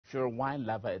If you're a wine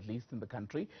lover, at least in the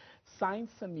country,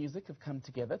 science and music have come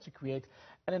together to create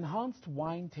an enhanced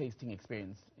wine tasting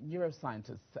experience.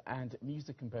 Neuroscientists and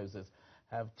music composers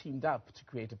have teamed up to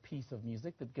create a piece of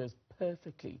music that goes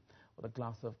perfectly with a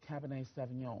glass of cabernet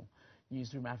sauvignon.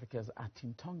 Newzroom Afrika's Athi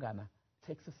Mtongana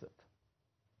takes a sip.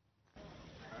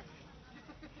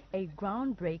 A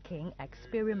groundbreaking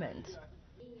experiment.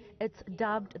 It's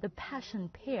dubbed the Passion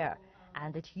Pair,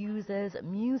 and it uses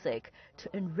music to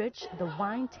enrich the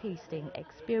wine tasting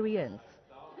experience.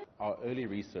 Our early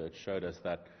research showed us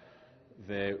that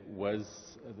there's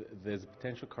a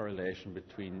potential correlation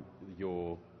between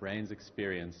your brain's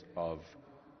experience of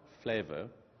flavor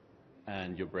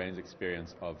and your brain's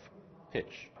experience of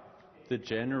pitch. The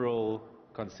general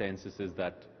consensus is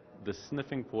that the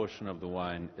sniffing portion of the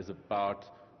wine is about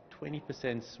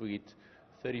 20% sweet,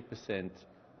 30%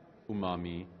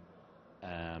 umami,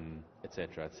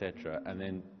 etc., etc. And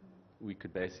then we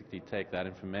could basically take that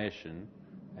information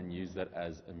and use that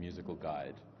as a musical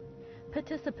guide.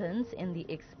 Participants in the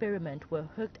experiment were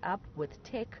hooked up with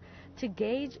tech to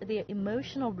gauge their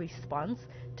emotional response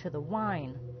to the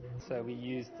wine. So we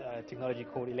used technology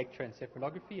called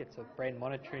electroencephalography. It's a brain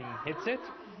monitoring headset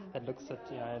that looks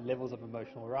at levels of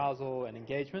emotional arousal and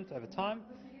engagement over time,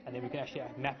 and then we can actually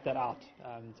map that out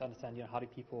to understand how do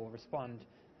people respond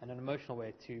in an emotional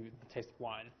way to the taste of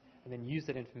wine, and then use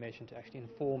that information to actually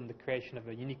inform the creation of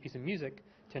a unique piece of music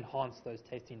to enhance those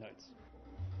tasting notes.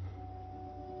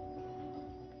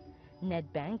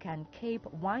 Nedbank and Cape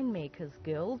Winemakers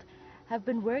Guild have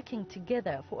been working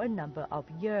together for a number of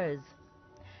years.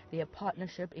 Their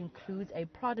partnership includes a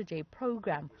protege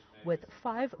program with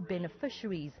 5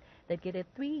 beneficiaries that get a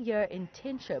 3-year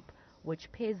internship,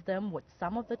 which pairs them with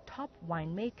some of the top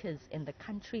winemakers in the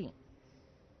country.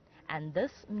 And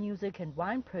this music and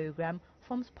wine program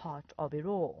forms part of it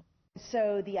all.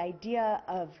 So the idea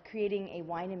of creating a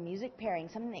wine and music pairing,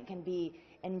 something that can be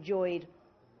enjoyed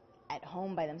at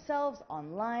home by themselves,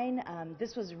 online,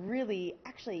 this was really,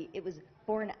 it was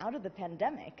born out of the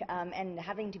pandemic, and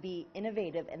having to be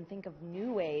innovative and think of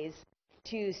new ways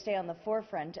to stay on the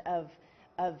forefront of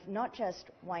not just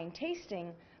wine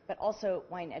tasting, but also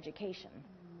wine education.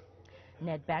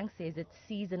 Nedbank says it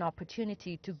sees an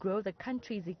opportunity to grow the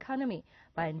country's economy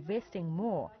by investing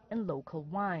more in local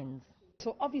wines.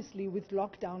 So obviously with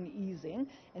lockdown easing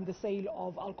and the sale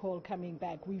of alcohol coming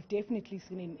back, we've definitely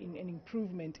seen an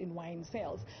improvement in wine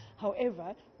sales.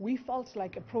 However, we felt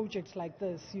like a project like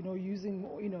this,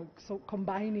 so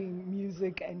combining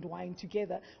music and wine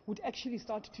together would actually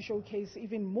start to showcase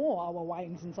even more our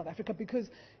wines in South Africa,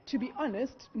 because to be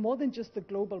honest, more than just the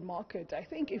global market, I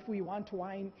think if we want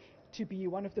wine to be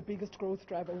one of the biggest growth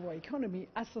drivers of our economy,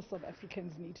 us as South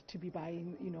Africans need to be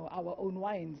buying, our own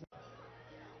wines.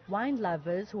 Wine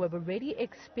lovers who have already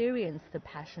experienced the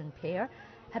Passion Pair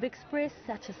have expressed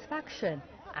satisfaction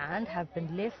and have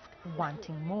been left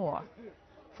wanting more.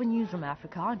 For Newzroom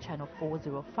Afrika on Channel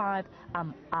 405,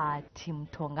 I'm Athi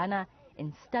Mtongana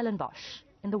in Stellenbosch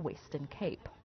in the Western Cape.